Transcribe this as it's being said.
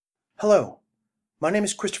Hello, my name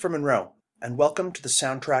is Christopher Monroe, and welcome to the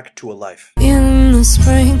soundtrack to a life. In the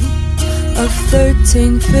spring of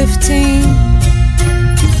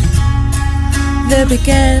 1315, there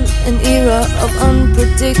began an era of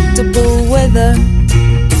unpredictable weather.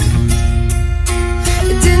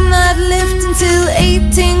 It did not lift until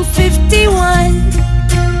 1851.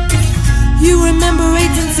 You remember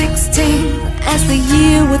 1816 as the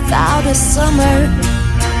year without a summer.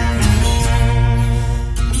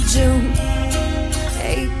 June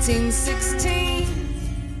 1816.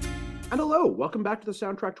 And hello, welcome back to the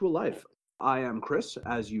Soundtrack to a Life. I am Chris,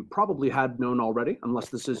 as you probably had known already, unless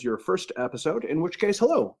this is your first episode, in which case,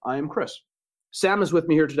 hello, I am Chris. Sam is with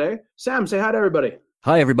me here today. Sam, say hi to everybody.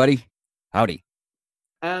 Hi, everybody. Howdy.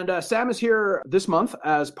 And Sam is here this month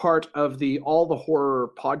as part of the All the Horror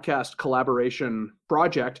podcast collaboration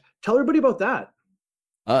project. Tell everybody about that.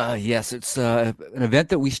 Yes, it's an event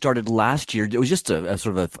that we started last year. It was just a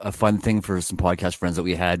sort of a fun thing for some podcast friends that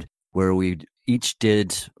we had, where we each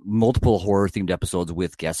did multiple horror-themed episodes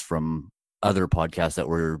with guests from other podcasts that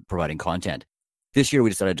were providing content. This year, we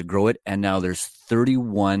decided to grow it, and now there's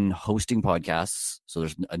 31 hosting podcasts. So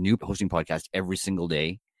there's a new hosting podcast every single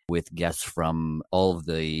day with guests from all of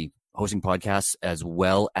the hosting podcasts, as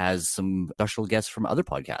well as some special guests from other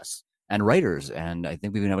podcasts and writers. And I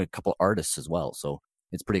think we even have a couple artists as well. So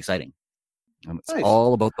it's pretty exciting. It's Nice.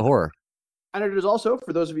 all about the horror. And it is also,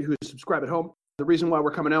 for those of you who subscribe at home, the reason why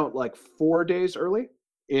we're coming out like 4 days early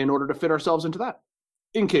in order to fit ourselves into that,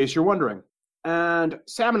 in case you're wondering. And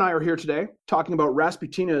Sam and I are here today talking about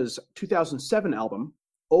Rasputina's 2007 album,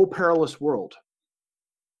 Oh Perilous World.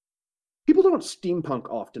 People don't steampunk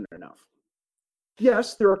often enough.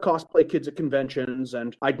 Yes, there are cosplay kids at conventions,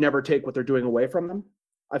 and I'd never take what they're doing away from them.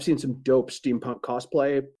 I've seen some dope steampunk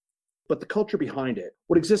cosplay, but the culture behind it,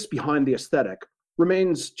 what exists behind the aesthetic,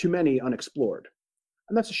 remains to many unexplored.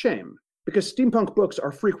 And that's a shame, because steampunk books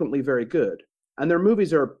are frequently very good, and their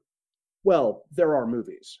movies are, well, there are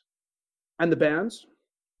movies. And the bands?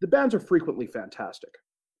 The bands are frequently fantastic.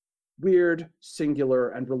 Weird, singular,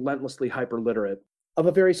 and relentlessly hyperliterate, of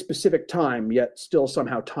a very specific time, yet still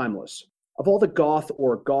somehow timeless. Of all the goth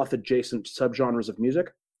or goth-adjacent subgenres of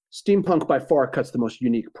music, steampunk by far cuts the most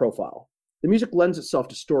unique profile. The music lends itself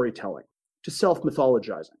to storytelling, to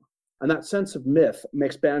self-mythologizing, and that sense of myth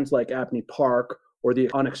makes bands like Abney Park, or The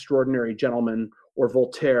Unextraordinary Gentleman, or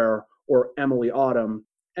Voltaire, or Emily Autumn,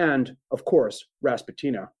 and, of course,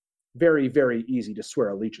 Rasputina, very, very easy to swear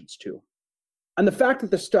allegiance to. And the fact that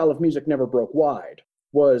this style of music never broke wide,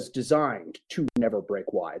 was designed to never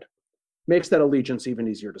break wide, makes that allegiance even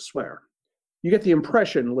easier to swear. You get the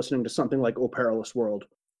impression, listening to something like Oh Perilous World,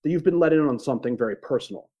 that you've been let in on something very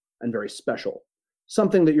personal and very special,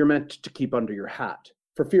 something that you're meant to keep under your hat,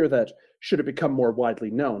 for fear that, should it become more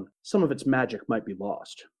widely known, some of its magic might be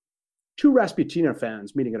lost. Two Rasputina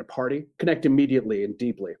fans meeting at a party connect immediately and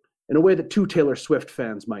deeply, in a way that two Taylor Swift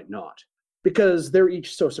fans might not, because they're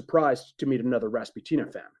each so surprised to meet another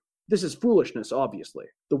Rasputina fan. This is foolishness, obviously,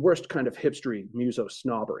 the worst kind of hipstery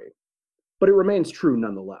muso-snobbery, but it remains true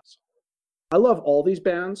nonetheless. I love all these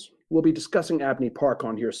bands. We'll be discussing Abney Park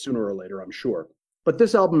on here sooner or later, I'm sure. But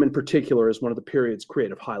this album in particular is one of the period's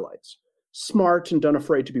creative highlights. Smart and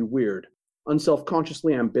unafraid to be weird,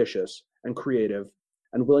 unselfconsciously ambitious and creative,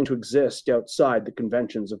 and willing to exist outside the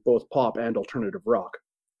conventions of both pop and alternative rock.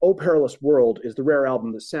 Oh Perilous World is the rare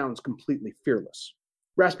album that sounds completely fearless.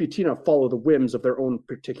 Rasputina follow the whims of their own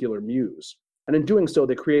particular muse, and in doing so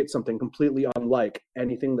they create something completely unlike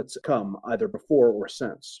anything that's come either before or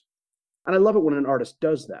since. And I love it when an artist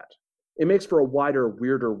does that. It makes for a wider,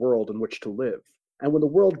 weirder world in which to live. And when the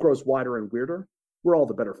world grows wider and weirder, we're all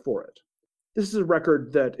the better for it. This is a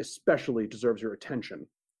record that especially deserves your attention,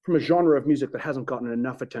 from a genre of music that hasn't gotten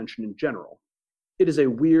enough attention in general. It is a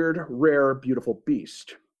weird, rare, beautiful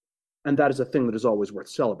beast, and that is a thing that is always worth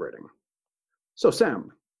celebrating. So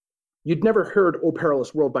Sam, you'd never heard Oh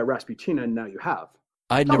Perilous World by Rasputina, and now you have.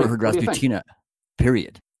 I'd Tell never me, heard what do you Rasputina,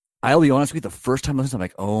 period. I'll be honest with you, the first time I listened, I'm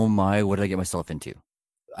like, oh my, what did I get myself into?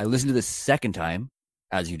 I listened to this second time,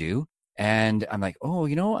 as you do, and I'm like, oh,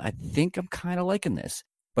 I think I'm kind of liking this.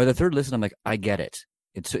 By the third listen, I'm like, I get it.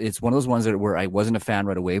 It's one of those ones where I wasn't a fan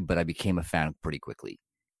right away, but I became a fan pretty quickly.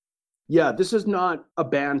 Yeah, this is not a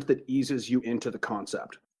band that eases you into the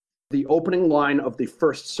concept. The opening line of the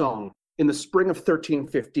first song, in the spring of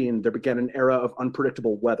 1315, there began an era of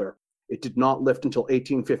unpredictable weather. It did not lift until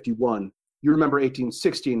 1851. You remember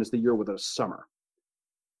 1816 as the year without a summer.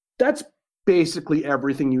 That's basically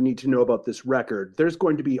everything you need to know about this record. There's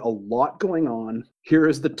going to be a lot going on. Here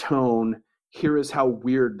is the tone. Here is how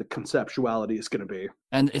weird the conceptuality is going to be.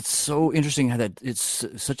 And it's so interesting how that it's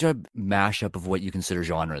such a mashup of what you consider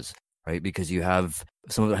genres. right? Because you have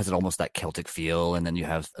some of it has almost that Celtic feel, and then you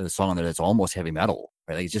have a song on there that's almost heavy metal,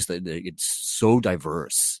 right? Like it's so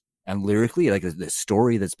diverse, and lyrically, like the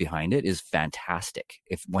story that's behind it is fantastic.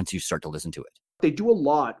 If once you start to listen to it, they do a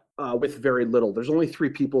lot with very little. There's only 3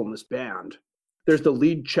 people in this band. There's the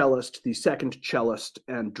lead cellist, the second cellist,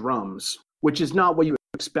 and drums, which is not what you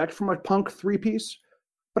expect from a punk 3-piece.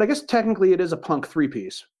 But I guess technically it is a punk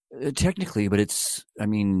 3-piece. Technically, but it's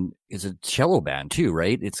a cello band too,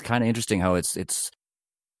 right? It's kind of interesting how it's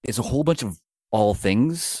a whole bunch of all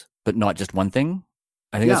things, but not just one thing.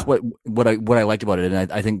 I think that's what I liked about it,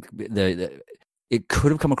 and I think it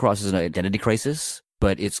could have come across as an identity crisis,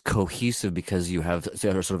 but it's cohesive because you have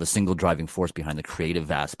sort of a single driving force behind the creative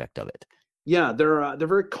aspect of it. Yeah, they're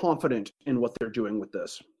very confident in what they're doing with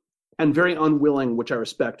this, and very unwilling, which I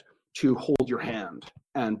respect, to hold your hand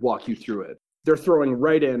and walk you through it. They're throwing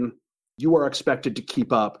right in. You are expected to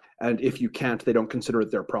keep up, and if you can't, they don't consider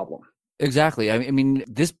it their problem. Exactly. I mean,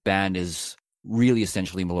 this band is really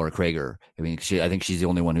essentially Melora Krager. I mean, I think she's the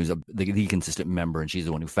only one who's the consistent member, and she's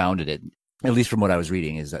the one who founded it. At least from what I was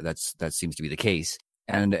reading, is that seems to be the case.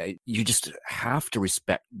 And you just have to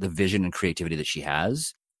respect the vision and creativity that she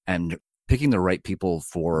has, and picking the right people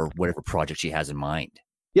for whatever project she has in mind.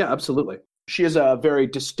 Yeah, absolutely. She has a very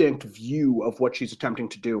distinct view of what she's attempting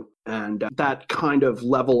to do. And that kind of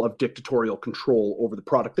level of dictatorial control over the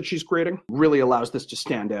product that she's creating really allows this to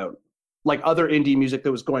stand out. Like other indie music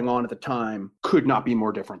that was going on at the time could not be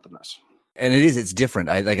more different than this. And it's different.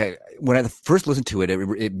 When I first listened to it,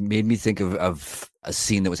 it made me think of a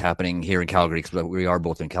scene that was happening here in Calgary, because we are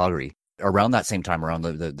both in Calgary. Around that same time, around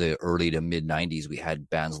the early to mid 90s, we had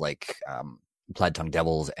bands like Plaid Tongue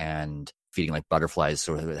Devils and Feeding Like Butterflies,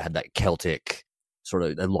 sort of had that Celtic sort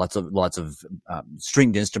of lots of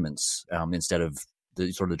stringed instruments instead of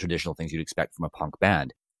the sort of traditional things you'd expect from a punk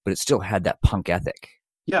band, but it still had that punk ethic.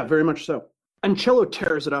 Yeah, very much so. And cello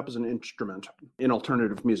tears it up as an instrument in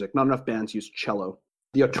alternative music. Not enough bands use cello.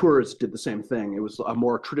 The Auteurs did the same thing. It was a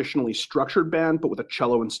more traditionally structured band, but with a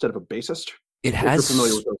cello instead of a bassist. It has. If you're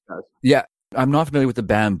familiar with those guys. Yeah, I'm not familiar with the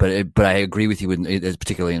band, but I agree with you,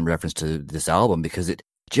 particularly in reference to this album, because it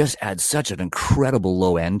just adds such an incredible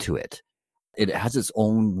low end to it. It has its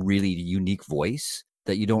own really unique voice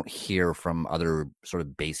that you don't hear from other sort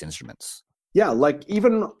of bass instruments. Yeah, like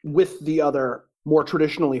even with the other more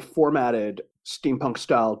traditionally formatted steampunk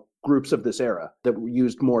style groups of this era that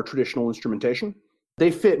used more traditional instrumentation,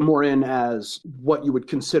 they fit more in as what you would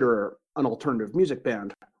consider an alternative music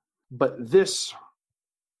band. But this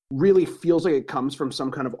really feels like it comes from some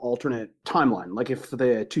kind of alternate timeline. Like if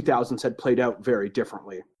the 2000s had played out very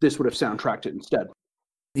differently, this would have soundtracked it instead.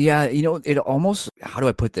 Yeah, it almost, how do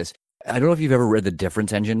I put this? I don't know if you've ever read The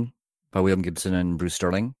Difference Engine by William Gibson and Bruce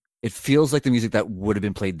Sterling. It feels like the music that would have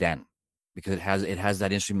been played then, because it has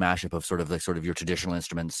that instrument mashup of sort of your traditional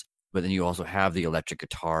instruments, but then you also have the electric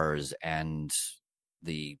guitars and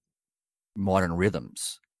the modern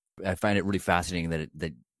rhythms. I find it really fascinating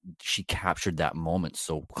that she captured that moment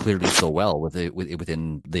so clearly, so well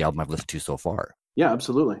within the album I've listened to so far. Yeah,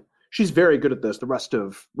 absolutely. She's very good at this. The rest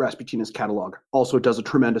of Rasputina's catalog also does a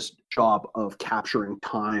tremendous job of capturing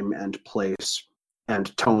time and place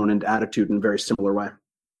and tone and attitude in a very similar way.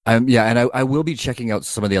 Yeah, and I will be checking out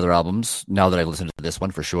some of the other albums now that I've listened to this one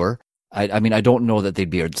for sure. I mean, I don't know that they'd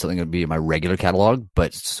be something that would be in my regular catalog,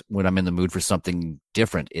 but when I'm in the mood for something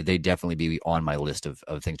different, they'd definitely be on my list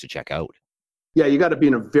of things to check out. Yeah, you got to be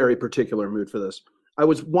in a very particular mood for this. I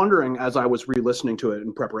was wondering, as I was re-listening to it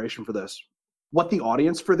in preparation for this, what the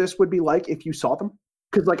audience for this would be like if you saw them.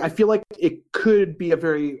 Because I feel like it could be a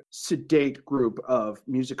very sedate group of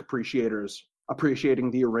music appreciators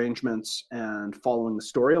appreciating the arrangements and following the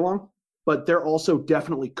story along. But there also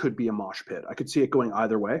definitely could be a mosh pit. I could see it going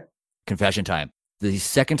either way. Confession time. The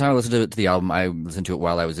second time I listened to the album, I listened to it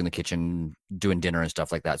while I was in the kitchen doing dinner and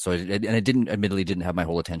stuff like that. So it admittedly didn't have my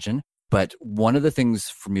whole attention. But one of the things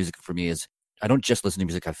for music for me is I don't just listen to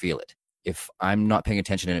music, I feel it. If I'm not paying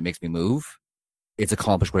attention and it makes me move, it's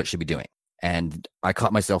accomplished what it should be doing. And I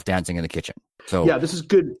caught myself dancing in the kitchen. So yeah, this is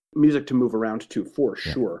good music to move around to for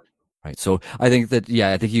sure. Right. So I think that,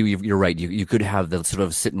 I think you're right. You could have the sort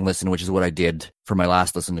of sit and listen, which is what I did for my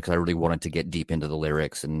last listen, because I really wanted to get deep into the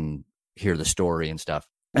lyrics and hear the story and stuff.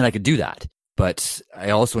 And I could do that. But I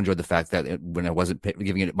also enjoyed the fact that when I wasn't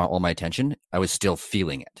giving it all my attention, I was still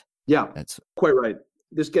feeling it. Yeah, that's quite right.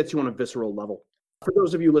 This gets you on a visceral level. For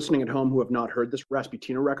those of you listening at home who have not heard this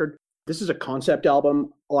Rasputina record, this is a concept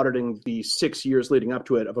album auditing the 6 years leading up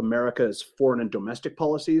to it of America's foreign and domestic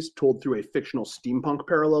policies told through a fictional steampunk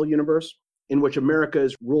parallel universe in which America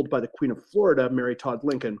is ruled by the Queen of Florida, Mary Todd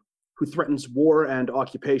Lincoln, who threatens war and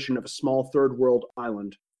occupation of a small third world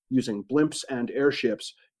island using blimps and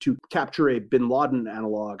airships to capture a bin Laden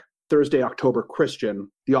analog, Thursday October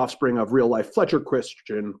Christian, the offspring of real-life Fletcher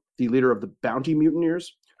Christian, the leader of the Bounty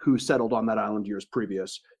Mutineers, who settled on that island years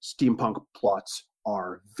previous. Steampunk plots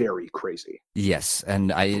are very crazy. Yes,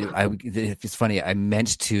 and it's funny. I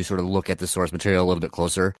meant to sort of look at the source material a little bit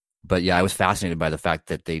closer, but yeah, I was fascinated by the fact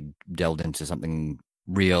that they delved into something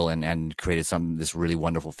real and created this really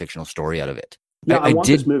wonderful fictional story out of it. Yeah, I want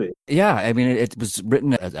this movie. Yeah, I mean, it was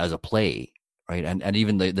written as a play, right? And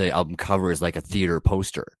even the album cover is like a theater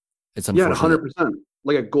poster. It's unfortunate. 100%,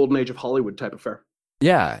 like a golden age of Hollywood type affair.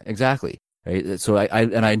 Yeah, exactly. Right. So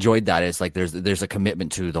I enjoyed that. It's like there's a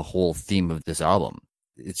commitment to the whole theme of this album.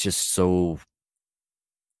 It's just so.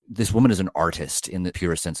 This woman is an artist in the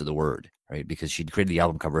purest sense of the word, right? Because she created the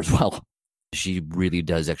album cover as well. She really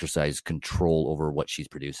does exercise control over what she's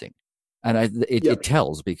producing, and it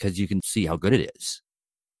tells because you can see how good it is.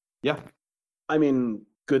 Yeah, I mean,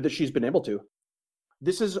 good that she's been able to.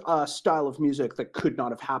 This is a style of music that could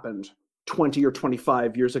not have happened 20 or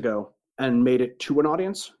 25 years ago and made it to an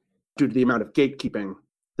audience due to the amount of gatekeeping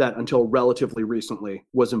that until relatively recently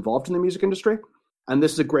was involved in the music industry. And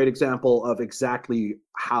this is a great example of exactly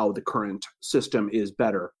how the current system is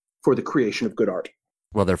better for the creation of good art.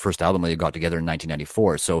 Well, their first album, they got together in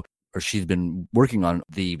 1994. Or she's been working on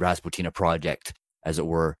the Rasputina project, as it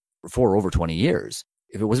were, for over 20 years.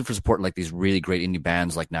 If it wasn't for supporting like these really great indie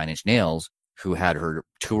bands like Nine Inch Nails, who had her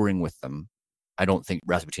touring with them, I don't think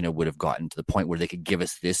Rasputina would have gotten to the point where they could give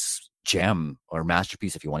us this gem or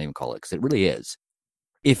masterpiece, if you want to even call it, because it really is.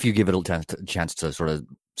 If you give it a chance to sort of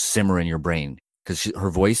simmer in your brain, because her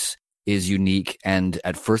voice is unique. And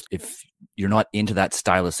at first, if you're not into that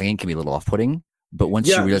style of singing, it can be a little off-putting. But once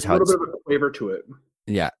you realize how a little bit of a flavor to it.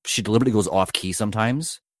 Yeah, she deliberately goes off key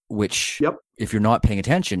sometimes, which if you're not paying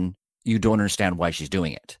attention, you don't understand why she's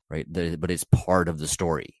doing it, right? But it's part of the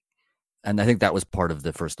story. And I think that was part of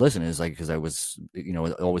the first listen, is like, because I was,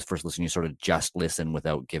 always first listen, you sort of just listen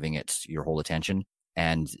without giving it your whole attention.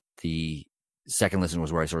 And the second listen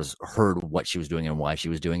was where I sort of heard what she was doing and why she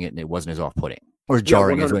was doing it, and it wasn't as off-putting or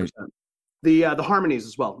jarring. Yeah, 100%. The harmonies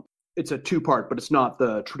as well. It's a two-part, but it's not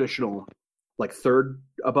the traditional like third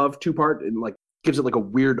above two-part, and like gives it like a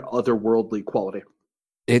weird otherworldly quality.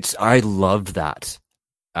 I loved that.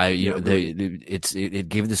 It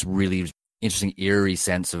gave this really interesting eerie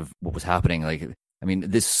sense of what was happening. Like, I mean,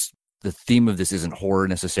 the theme of this isn't horror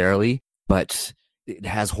necessarily, but it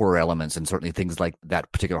has horror elements, and certainly things like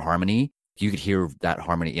that particular harmony. You could hear that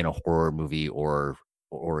harmony in a horror movie or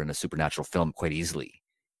in a supernatural film quite easily.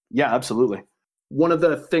 Yeah, absolutely. One of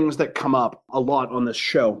the things that come up a lot on this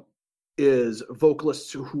show is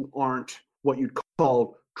vocalists who aren't what you'd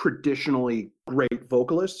call traditionally great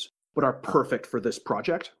vocalists, but are perfect for this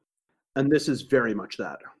project. And this is very much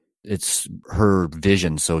that. It's her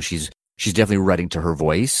vision, so she's definitely writing to her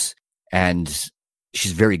voice, and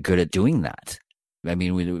she's very good at doing that. I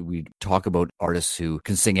mean, we talk about artists who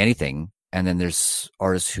can sing anything, and then there's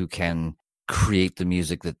artists who can create the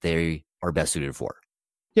music that they are best suited for.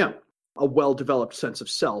 Yeah, a well-developed sense of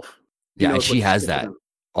self. Yeah, and she has that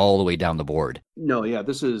all the way down the board. No, yeah,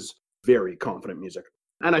 this is very confident music.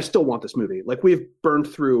 And I still want this movie. Like, we've burned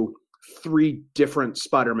through 3 different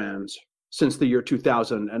Spider-Mans since the year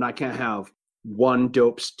 2000, and I can't have one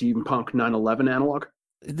dope steampunk 9/11 analog.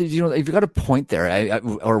 If you got a point there,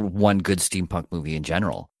 or one good steampunk movie in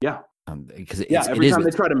general. Yeah. Because every time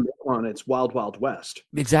they try to make one, it's Wild Wild West.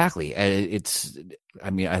 Exactly. I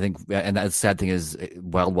think, and the sad thing is,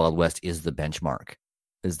 Wild Wild West is the benchmark.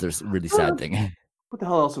 Is there's really sad thing. What the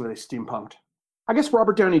hell else are they steampunked? I guess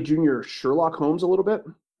Robert Downey Jr. Sherlock Holmes a little bit.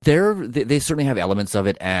 They certainly have elements of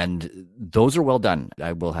it, and those are well done.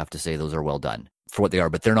 I will have to say those are well done for what they are,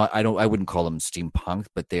 but they're not. I wouldn't call them steampunk,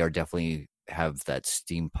 but they are definitely have that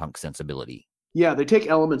steampunk sensibility. Yeah, they take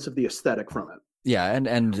elements of the aesthetic from it. Yeah,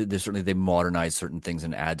 and they modernize certain things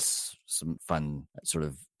and adds some fun sort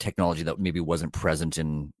of technology that maybe wasn't present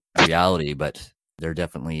in reality, but they're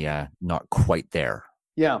definitely not quite there.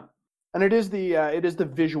 Yeah, and it is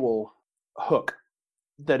the visual hook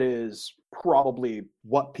that is probably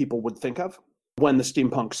what people would think of when the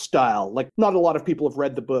steampunk style. Like, not a lot of people have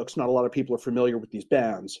read the books, not a lot of people are familiar with these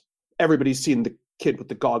bands. Everybody's seen the kid with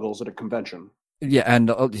the goggles at a convention. Yeah, and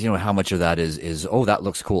how much of that is that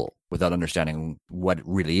looks cool, without understanding what it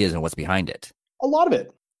really is and what's behind it. A lot of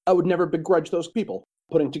it. I would never begrudge those people.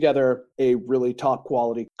 Putting together a really top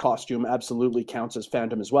quality costume absolutely counts as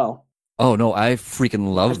fandom as well. Oh no, I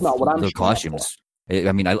freaking love the costumes.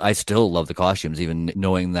 I mean, I still love the costumes, even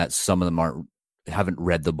knowing that some of them haven't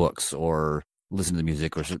read the books or listened to the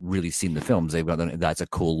music or really seen the films. That's a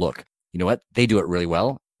cool look. You know what? They do it really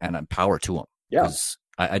well, and I'm power to them. Yeah.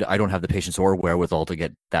 I don't have the patience or wherewithal to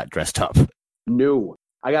get that dressed up. No.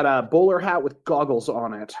 I got a bowler hat with goggles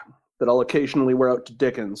on it that I'll occasionally wear out to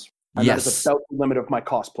Dickens. And that is about the limit of my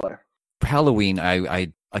cosplay. For Halloween,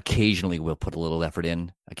 I occasionally will put a little effort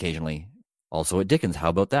in, occasionally. Also at Dickens, how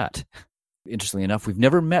about that? Interestingly enough, we've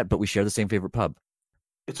never met, but we share the same favorite pub.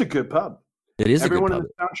 It's a good pub. It is Everyone a good in pub.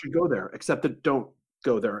 this town should go there, except that don't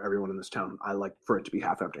go there, everyone in this town. I like for it to be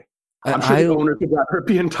half empty. I'm sure the owners would rather it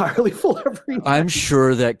be entirely full every night. I'm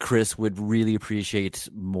sure that Chris would really appreciate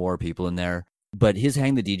more people in there, but his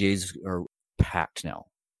Hang the DJs are packed now.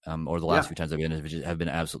 Or the last few times I've been have been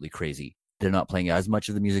absolutely crazy. They're not playing as much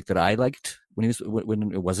of the music that I liked when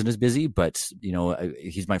it wasn't as busy, but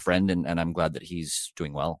he's my friend, and I'm glad that he's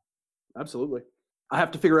doing well. Absolutely. I have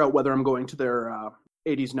to figure out whether I'm going to their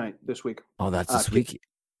 80s night this week. Oh, that's this week.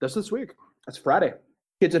 That's this week. That's Friday.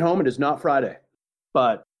 Kids at home, it is not Friday,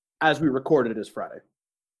 but as we record it is Friday.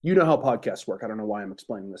 You know how podcasts work. I don't know why I'm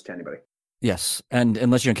explaining this to anybody. Yes, and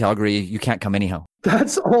unless you're in Calgary, you can't come anyhow.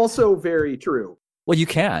 That's also very true. Well, you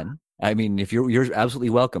can. I mean, if you're absolutely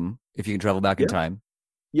welcome if you can travel back in time.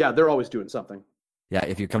 Yeah, they're always doing something. Yeah,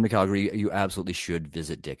 if you come to Calgary, you absolutely should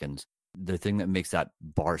visit Dickens. The thing that makes that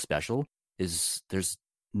bar special is there's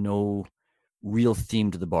no real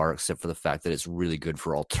theme to the bar except for the fact that it's really good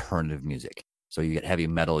for alternative music. So you get heavy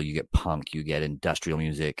metal, you get punk, you get industrial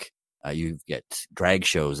music, you get drag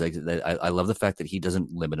shows. I love the fact that he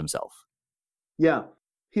doesn't limit himself. Yeah.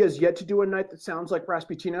 He has yet to do a night that sounds like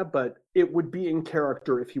Rasputina, but it would be in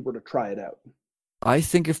character if he were to try it out. I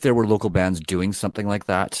think if there were local bands doing something like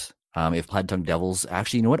that, if Plaid Tongue Devils,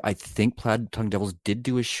 actually, you know what? I think Plaid Tongue Devils did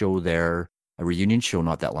do a show there, a reunion show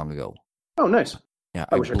not that long ago. Oh, nice. Yeah,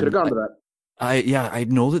 I wish I could have gone to that. I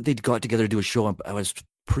know that they got together to do a show. I was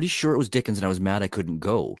pretty sure it was Dickens, and I was mad I couldn't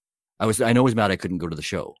go. I know I was mad I couldn't go to the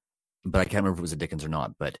show, but I can't remember if it was a Dickens or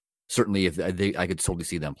not. But certainly, if I could totally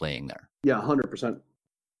see them playing there. Yeah, 100%.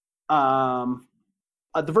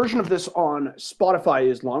 The version of this on Spotify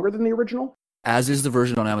is longer than the original. As is the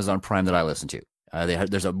version on Amazon Prime that I listen to.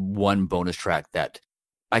 There's a one bonus track that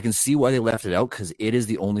I can see why they left it out because it is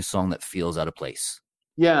the only song that feels out of place.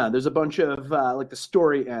 Yeah, there's a bunch of like the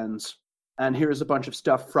story ends, and here's a bunch of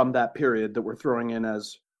stuff from that period that we're throwing in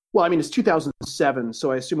as well. I mean, it's 2007,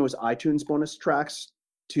 so I assume it was iTunes bonus tracks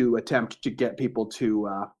to attempt to get people to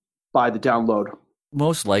buy the download.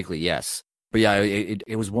 Most likely, yes. But yeah,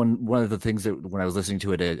 it was one of the things that when I was listening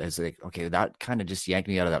to it, I was like, okay, that kind of just yanked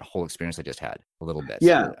me out of that whole experience I just had a little bit.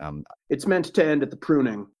 Yeah, it's meant to end at the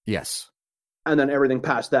pruning. Yes. And then everything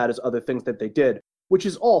past that is other things that they did, which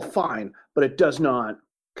is all fine, but it does not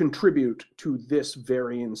contribute to this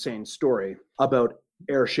very insane story about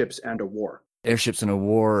airships and a war. Airships and a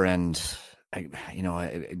war, and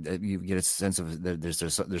you get a sense of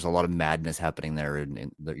there's a lot of madness happening there,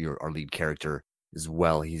 and our lead character as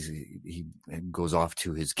well. He goes off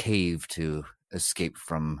to his cave to escape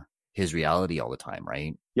from his reality all the time,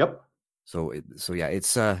 right? Yep. So yeah,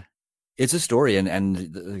 it's a story,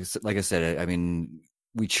 and like I said, I mean,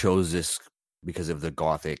 we chose this because of the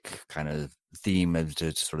gothic kind of theme and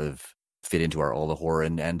to sort of fit into all the horror.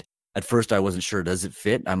 And at first, I wasn't sure, does it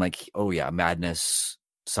fit? I'm like, oh yeah, madness,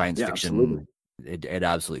 science fiction. Absolutely. It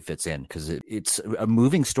absolutely fits in because it's a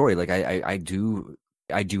moving story. Like I do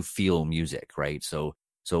feel music, right? So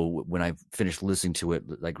when I finished listening to it,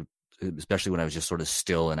 like especially when I was just sort of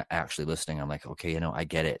still and actually listening, I'm like, okay, I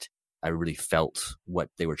get it. I really felt what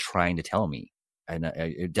they were trying to tell me, and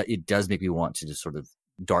it does make me want to just sort of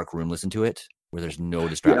dark room listen to it, where there's no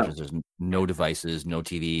distractions, there's no devices, no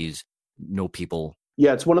TVs, no people.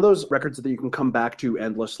 Yeah, it's one of those records that you can come back to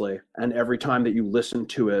endlessly, and every time that you listen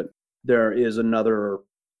to it, there is another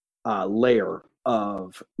layer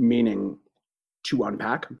of meaning to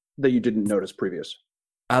unpack that you didn't notice previous.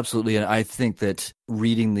 Absolutely, and I think that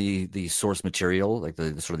reading the source material, like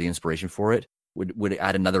the sort of the inspiration for it, would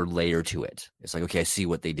add another layer to it. It's like, okay, I see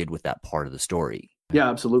what they did with that part of the story. Yeah,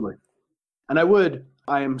 absolutely. And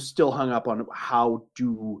I am still hung up on how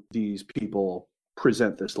do these people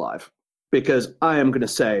present this live? Because I am going to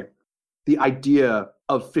say the idea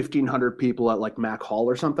of 1,500 people at like Mac Hall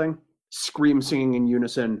or something, scream singing in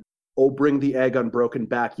unison, "Oh, bring the egg unbroken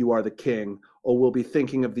back, you are the king. Oh, we'll be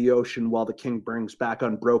thinking of the ocean while the king brings back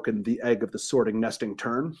unbroken the egg of the sorting nesting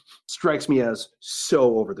turn," strikes me as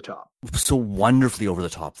so over the top. So wonderfully over the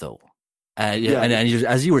top, though. And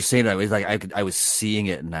as you were saying that, I was like, I was seeing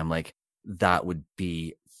it, and I'm like, that would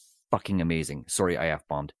be fucking amazing. Sorry, I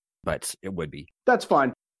F-bombed, but it would be. That's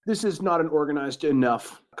fine. This is not an organized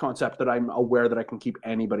enough concept that I'm aware that I can keep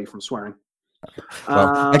anybody from swearing.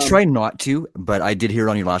 Well, I try not to, but I did hear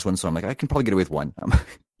it on your last one, so I'm like, I can probably get away with one.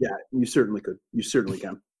 Yeah, you certainly could. You certainly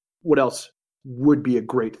can. What else would be a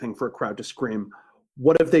great thing for a crowd to scream.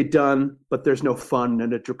 What have they done? But there's no fun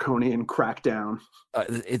and a draconian crackdown.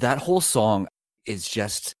 That whole song is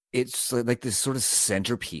just, it's like this sort of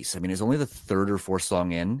centerpiece. I mean, it's only the third or fourth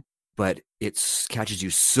song in, but it catches you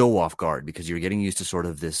so off guard because you're getting used to sort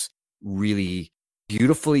of this really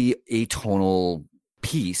beautifully atonal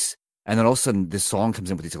piece. And then all of a sudden this song comes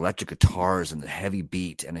in with these electric guitars and the heavy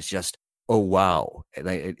beat. And it's just, oh, wow.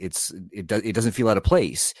 It doesn't feel out of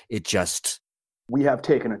place. It just, we have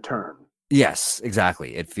taken a turn. Yes,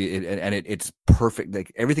 exactly. It's perfect.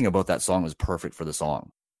 Like everything about that song is perfect for the song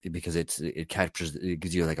because it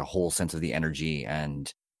gives you like a whole sense of the energy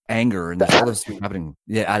and anger and there's all this happening.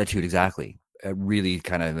 Yeah, attitude, exactly. It really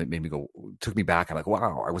kind of made me go, took me back. I'm like,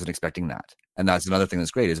 wow, I wasn't expecting that. And that's another thing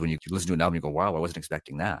that's great is when you listen to an album, you go, wow, I wasn't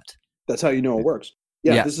expecting that. That's how you know it works.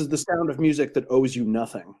 Yeah, this is the sound of music that owes you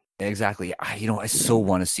nothing. Exactly. I so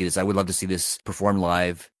want to see this. I would love to see this performed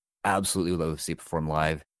live. Absolutely would love to see it performed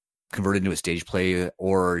live, converted into a stage play,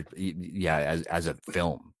 or as a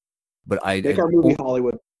film. But make our movie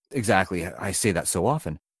Hollywood. Exactly. I say that so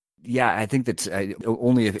often. Yeah, I think that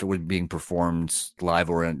only if it was being performed live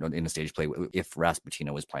or in a stage play, if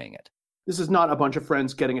Rasputina was playing it. This is not a bunch of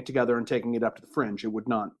friends getting it together and taking it up to the Fringe. It would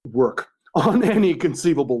not work on any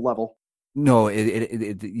conceivable level. No,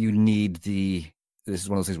 you need this is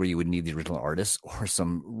one of those things where you would need the original artist or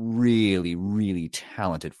some really, really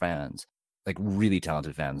talented fans, like really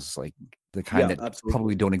talented fans, like the kind that absolutely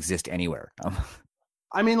probably don't exist anywhere.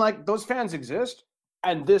 I mean, like those fans exist,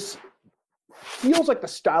 and this feels like the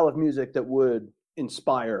style of music that would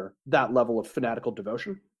inspire that level of fanatical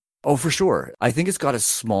devotion. Oh, for sure. I think it's got a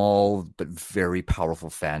small but very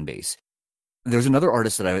powerful fan base. There's another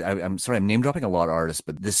artist that I'm sorry, I'm name dropping a lot of artists,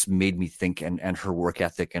 but this made me think, and her work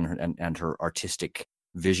ethic and her artistic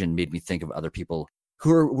vision made me think of other people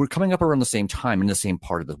who were coming up around the same time in the same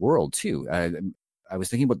part of the world too. I was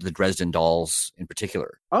thinking about the Dresden Dolls in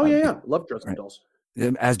particular. Oh yeah, love Dresden Dolls.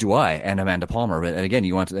 As do I, and Amanda Palmer. And again,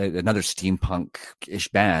 you want another steampunk-ish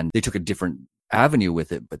band. They took a different avenue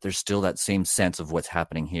with it, but there's still that same sense of what's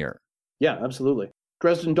happening here. Yeah, absolutely.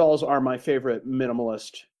 Dresden Dolls are my favorite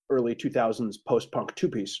minimalist early 2000s post-punk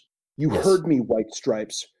two-piece. You heard me, White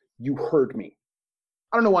Stripes. You heard me.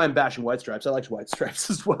 I don't know why I'm bashing White Stripes. I like White Stripes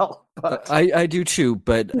as well. But I do too,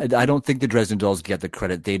 but I don't think the Dresden Dolls get the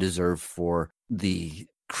credit they deserve for the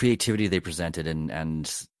creativity they presented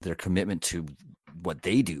and their commitment to what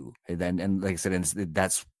they do. And like I said,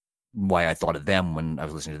 that's why I thought of them when I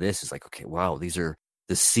was listening to this. It's like, okay, wow, these are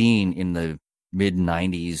the scene in the mid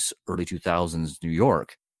 90s, early 2000s New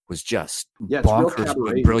York was just bonkers,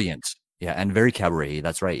 but brilliant. Yeah, and very cabaret.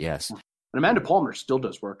 That's right, yes. And Amanda Palmer still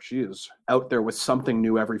does work. She is out there with something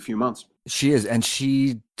new every few months. She is, and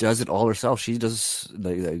she does it all herself. She does,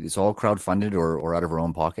 it's all crowdfunded or out of her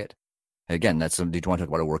own pocket. Again, that's somebody, do you want to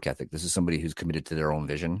talk about a work ethic? This is somebody who's committed to their own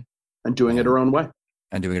vision. And doing it her own way.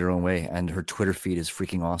 And doing it her own way. And her Twitter feed is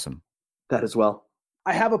freaking awesome. That as well.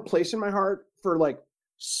 I have a place in my heart for like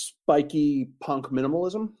spiky punk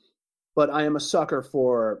minimalism, but I am a sucker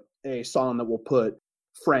for a song that will put,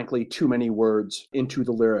 frankly, too many words into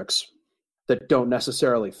the lyrics that don't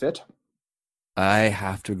necessarily fit. I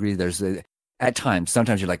have to agree.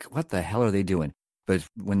 Sometimes you're like, what the hell are they doing? But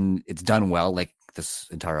when it's done well, like this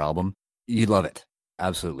entire album, you love it.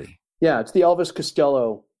 Absolutely. Yeah, it's the Elvis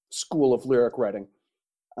Costello school of lyric writing.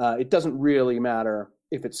 It doesn't really matter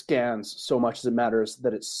if it scans so much as it matters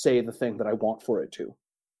that it say the thing that I want for it to.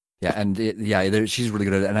 Yeah, and she's really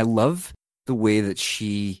good at it. And I love the way that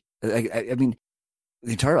I mean,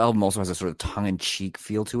 the entire album also has a sort of tongue-in-cheek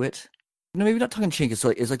feel to it. No, maybe not tongue-in-cheek. It's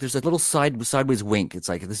like there's a little sideways wink. It's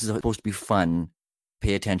like, this is supposed to be fun.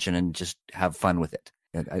 Pay attention and just have fun with it.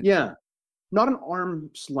 Yeah. Not an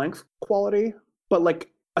arm's length quality, but like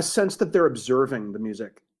a sense that they're observing the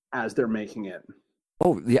music as they're making it.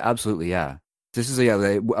 Oh, yeah, absolutely, yeah. This is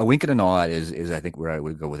a wink and a nod is I think where I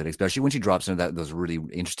would go with it, especially when she drops into those really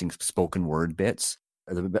interesting spoken word bits.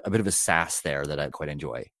 A bit of a sass there that I quite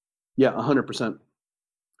enjoy. Yeah, 100%.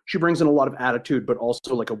 She brings in a lot of attitude, but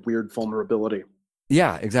also like a weird vulnerability.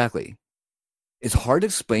 Yeah, exactly. It's hard to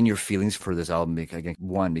explain your feelings for this album, because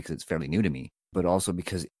it's fairly new to me, but also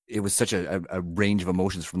because it was such a range of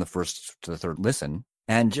emotions from the first to the third listen.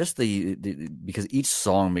 And just because each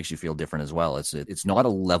song makes you feel different as well. It's not a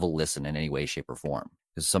level listen in any way, shape, or form.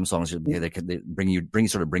 Because some songs they bring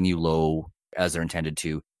you low as they're intended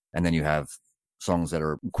to, and then you have songs that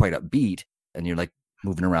are quite upbeat, and you're like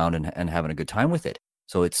moving around and having a good time with it.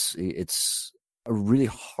 So it's a really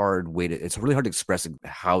hard it's really hard to express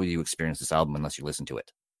how you experience this album unless you listen to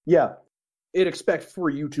it. Yeah, it expects for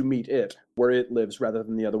you to meet it where it lives rather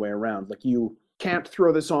than the other way around. Like you can't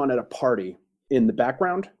throw this on at a party in the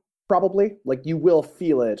background, probably. Like you will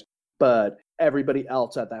feel it, but everybody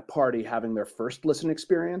else at that party having their first listen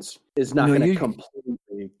experience is not going to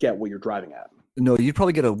completely get what you're driving at. No, you'd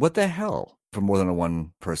probably get a what the hell from more than a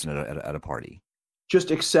one person at a party. Just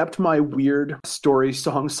accept my weird story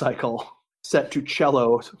song cycle set to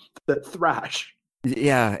cello that thrash.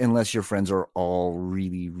 Yeah, unless your friends are all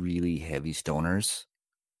really, really heavy stoners,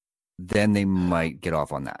 then they might get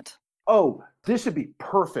off on that. Oh, this would be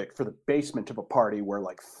perfect for the basement of a party where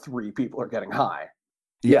like 3 people are getting high.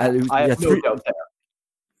 Yeah, I have no doubt there.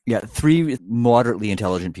 Yeah, 3 moderately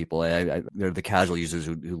intelligent people. They're the casual users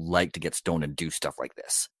who like to get stoned and do stuff like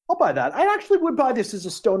this. I'll buy that. I actually would buy this as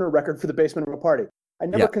a stoner record for the basement of a party. I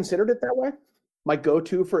never considered it that way. My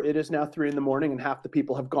go-to for It Is Now 3 in the morning and half the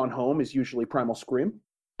people have gone home is usually Primal Scream.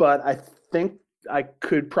 But I think I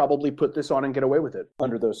could probably put this on and get away with it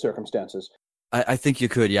under those circumstances. I think you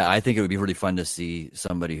could, yeah. I think it would be really fun to see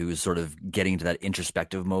somebody who's sort of getting into that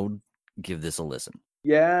introspective mode give this a listen.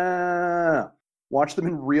 Yeah. Watch them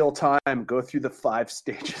in real time go through the 5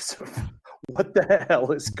 stages of what the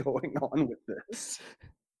hell is going on with this.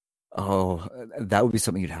 Oh, that would be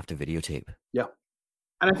something you'd have to videotape. Yeah.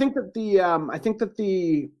 And I think that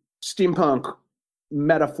the steampunk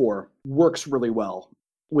metaphor works really well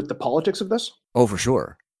with the politics of this. Oh, for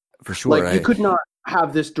sure. For sure. Like, you could not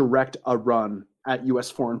have this direct a run at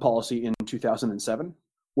U.S. foreign policy in 2007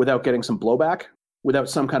 without getting some blowback, without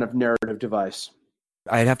some kind of narrative device.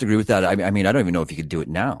 I'd have to agree with that. I mean, I don't even know if you could do it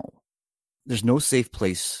now. There's no safe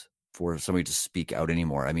place for somebody to speak out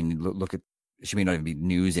anymore. I mean, look at, she may not even be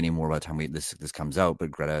news anymore by the time this comes out,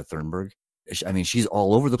 but Greta Thunberg, I mean, she's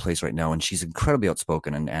all over the place right now, and she's incredibly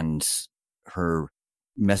outspoken, and her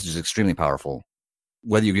message is extremely powerful.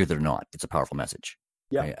 Whether you agree with it or not, it's a powerful message.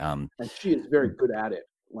 Yeah, right? And she is very good at it.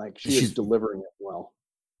 Like, she's delivering it well.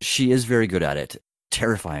 She is very good at it.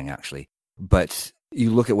 Terrifying, actually. But you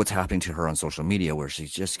look at what's happening to her on social media, where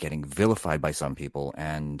she's just getting vilified by some people,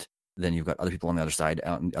 and then you've got other people on the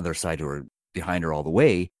other side who are behind her all the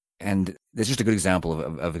way. And it's just a good example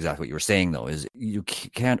of exactly what you were saying, though, is you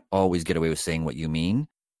can't always get away with saying what you mean,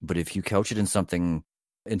 but if you couch it in something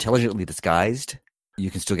intelligently disguised,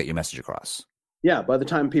 you can still get your message across. Yeah, by the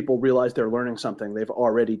time people realize they're learning something, they've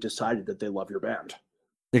already decided that they love your band.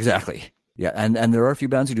 Exactly. Yeah, and there are a few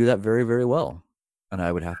bands who do that very, very well. And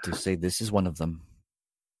I would have to say this is one of them.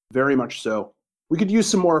 Very much so. We could use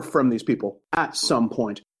some more from these people at some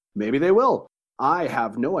point. Maybe they will. I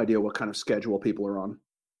have no idea what kind of schedule people are on.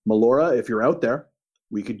 Melora, if you're out there,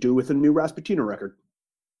 we could do with a new Rasputina record.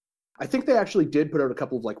 I think they actually did put out a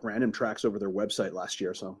couple of like random tracks over their website last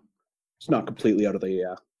year, so it's not completely out of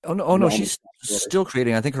the... Oh no, she's still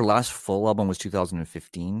creating. I think her last full album was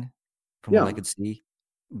 2015, from what I could see.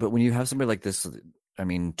 But when you have somebody like this, I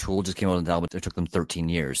mean, Tool just came out with an album. It took them 13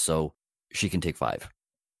 years, so she can take 5.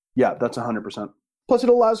 Yeah, that's 100%. Plus, it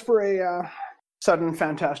allows for a sudden,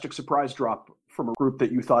 fantastic surprise drop from a group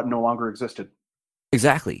that you thought no longer existed.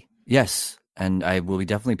 Exactly. Yes. And I will be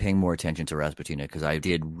definitely paying more attention to Rasputina because I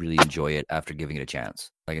did really enjoy it after giving it a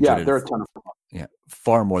chance. Yeah, they're a ton of fun. Yeah,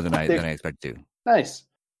 far more than I expected to. Nice.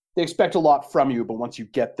 They expect a lot from you, but once you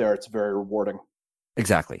get there, it's very rewarding.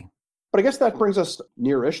 Exactly. But I guess that brings us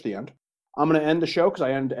near-ish the end. I'm going to end the show because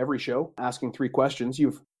I end every show asking 3 questions.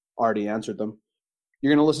 You've already answered them.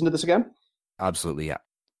 You're going to listen to this again? Absolutely, yeah.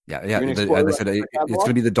 Yeah. As I said, it's going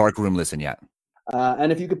to be the dark room listen, yeah.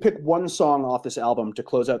 And if you could pick one song off this album to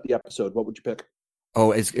close out the episode, what would you pick?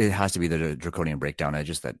 Oh, it has to be the Draconian Breakdown.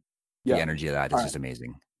 The energy of that is just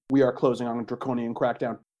amazing. We are closing on a Draconian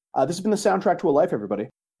Crackdown. This has been the Soundtrack to a Life, everybody.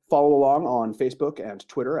 Follow along on Facebook and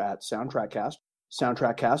Twitter at SoundtrackCast,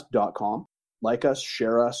 soundtrackcast.com. Like us,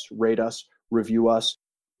 share us, rate us, review us.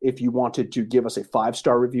 If you wanted to give us a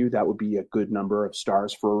 5-star review, that would be a good number of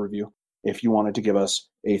stars for a review. If you wanted to give us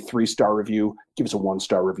a 3-star review, give us a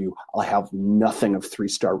 1-star review. I have nothing of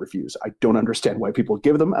 3-star reviews. I don't understand why people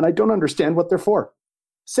give them, and I don't understand what they're for.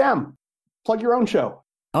 Sam, plug your own show.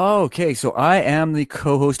 Okay, so I am the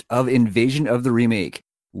co-host of Invasion of the Remake.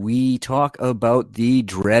 We talk about the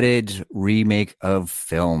dreaded remake of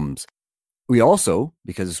films. We also,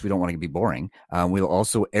 because we don't want to be boring, we'll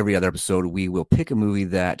also, every other episode, we will pick a movie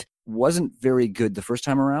that wasn't very good the first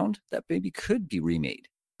time around that maybe could be remade.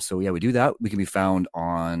 So yeah, we do that. We can be found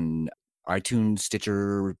on iTunes,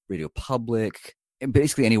 Stitcher, Radio Public, and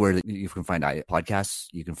basically anywhere that you can find podcasts,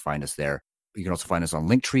 you can find us there. You can also find us on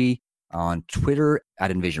Linktree, on Twitter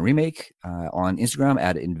at Invasion Remake, on Instagram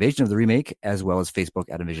at Invasion of the Remake, as well as Facebook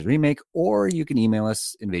at Invasion of the Remake, or you can email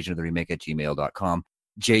us invasionoftheremake@gmail.com.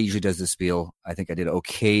 Jay usually does this spiel. I think I did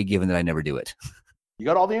okay, given that I never do it. You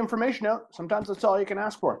got all the information out. Sometimes that's all you can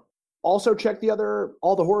ask for. Also, check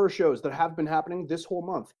all the horror shows that have been happening this whole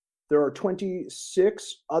month. There are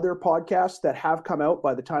 26 other podcasts that have come out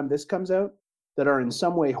by the time this comes out that are in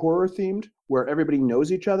some way horror themed, where everybody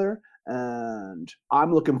knows each other, and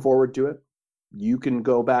I'm looking forward to it. You can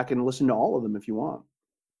go back and listen to all of them if you want.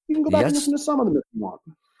 You can go back and listen to some of them if you want.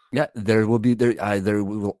 Yeah, there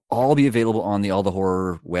will all be available on the All the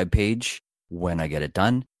Horror webpage when I get it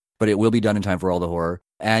done, but it will be done in time for All the Horror.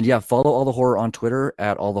 And yeah, follow All the Horror on Twitter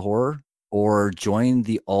at All the Horror, or join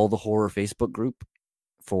the All the Horror Facebook group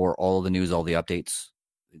for all the news, all the updates.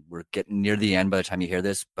 We're getting near the end by the time you hear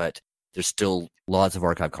this, but there's still lots of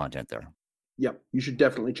archive content there. Yep, you should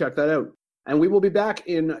definitely check that out. And we will be back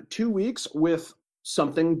in 2 weeks with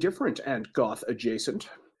something different and goth adjacent,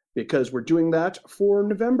 because we're doing that for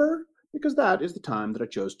November, because that is the time that I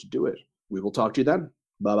chose to do it. We will talk to you then.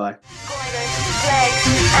 Bye-bye.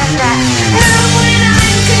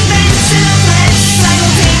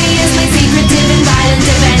 Simultaneously secretive and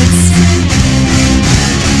violent.